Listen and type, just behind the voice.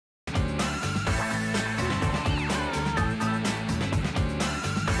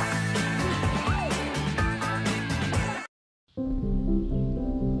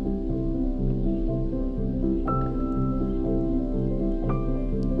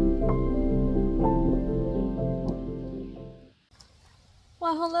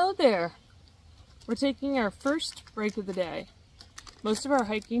Well, hello there. We're taking our first break of the day. Most of our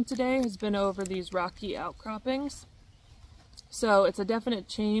hiking today has been over these rocky outcroppings. So it's a definite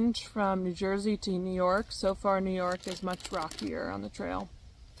change from New Jersey to New York. So far, New York is much rockier on the trail.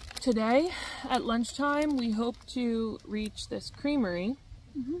 Today, at lunchtime, we hope to reach this creamery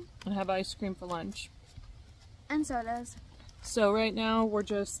and have ice cream for lunch. And sodas. So right now, we're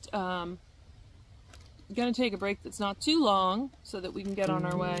just going to take a break that's not too long so that we can get on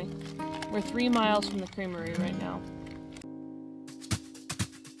our way. We're 3 miles from the creamery right now.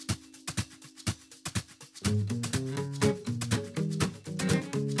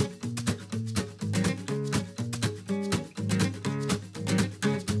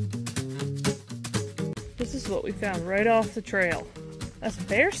 This is what we found right off the trail. That's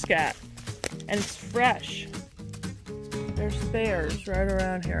bear scat, and it's fresh. There's bears right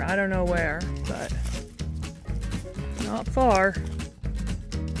around here. I don't know where, but not far.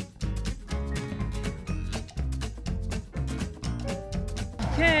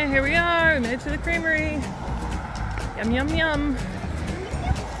 Okay, here we are. We made it to the creamery. Yum, yum, yum.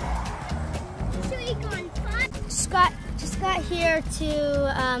 Scott just got here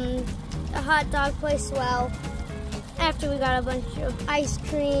to the hot dog place. Well, after we got a bunch of ice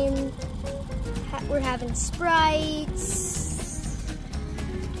cream, we're having Sprites,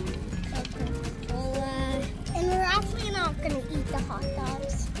 Coca-Cola, and we're actually not going to eat the hot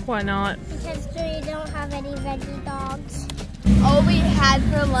dogs. Why not? Because we don't have any veggie dogs. all we had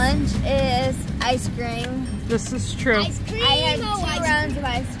for lunch is ice cream. This is true. Ice cream. I had 2 rounds of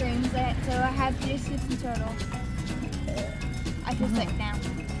ice cream, so I had 3 scoops in total. I feel sick now.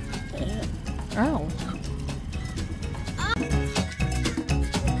 Oh.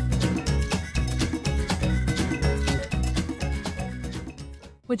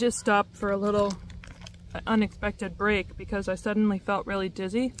 We just stopped for a little unexpected break because I suddenly felt really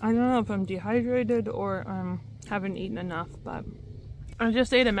dizzy. I don't know if I'm dehydrated or haven't eaten enough, but I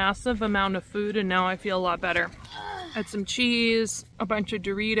just ate a massive amount of food and now I feel a lot better. I had some cheese, a bunch of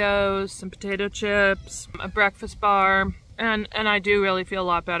Doritos, some potato chips, a breakfast bar, and I do really feel a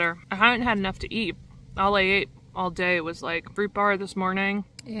lot better. I haven't had enough to eat. All I ate all day was like fruit bar this morning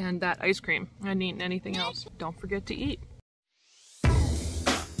and that ice cream. I hadn't eaten anything else. Don't forget to eat.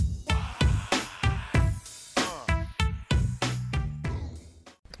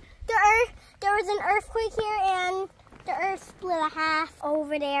 There was an earthquake here and the earth split a half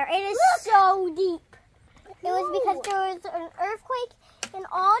over there. It is so deep. It was because there was an earthquake and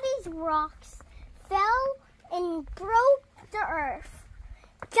all these rocks fell and broke the earth.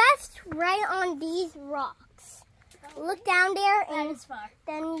 Just right on these rocks. Look down there and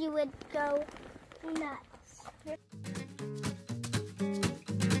then you would go nuts.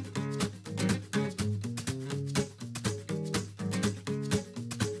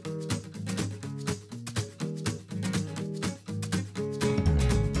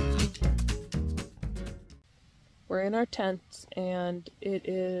 We're in our tents and it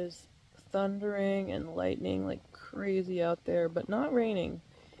is thundering and lightning like crazy out there, but not raining.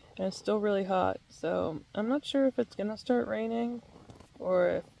 And it's still really hot, so I'm not sure if it's gonna start raining or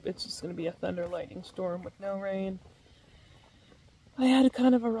if it's just gonna be a thunder lightning storm with no rain. I had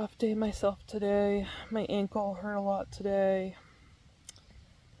kind of a rough day myself today. My ankle hurt a lot today.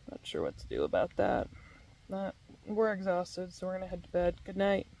 Not sure what to do about that. We're exhausted, so we're gonna head to bed. Good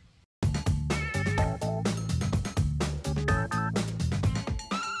night.